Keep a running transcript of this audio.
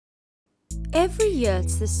Every year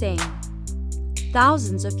it's the same.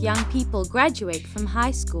 Thousands of young people graduate from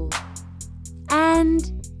high school.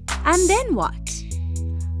 And then what?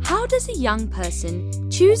 How does a young person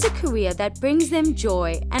choose a career that brings them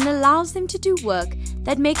joy and allows them to do work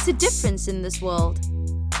that makes a difference in this world?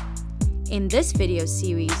 In this video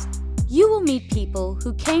series, you will meet people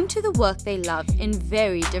who came to the work they love in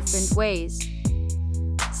very different ways.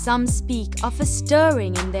 Some speak of a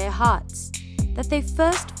stirring in their hearts that they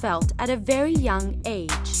first felt at a very young age.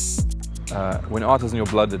 When art is in your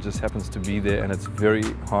blood, it just happens to be there, and it's very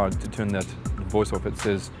hard to turn that voice off. It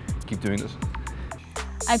says, keep doing this.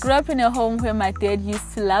 I grew up in a home where my dad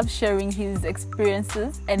used to love sharing his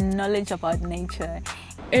experiences and knowledge about nature.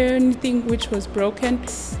 Anything which was broken,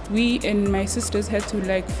 we and my sisters had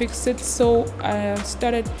to fix it, so I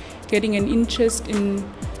started getting an interest in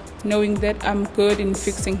knowing that I'm good in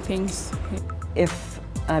fixing things. If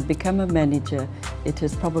I become a manager, it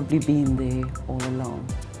has probably been there all along.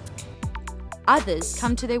 Others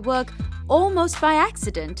come to their work almost by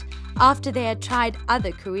accident after they had tried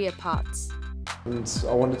other career paths. And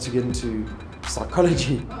I wanted to get into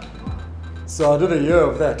psychology, so I did a year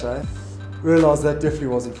of that. I realized that definitely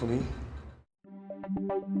wasn't for me.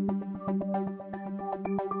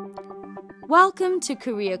 Welcome to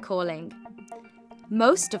Career Calling.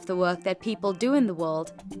 Most of the work that people do in the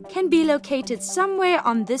world can be located somewhere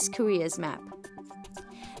on this careers map.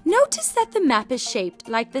 Notice that the map is shaped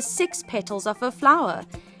like the 6 petals of a flower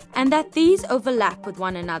and that these overlap with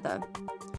one another.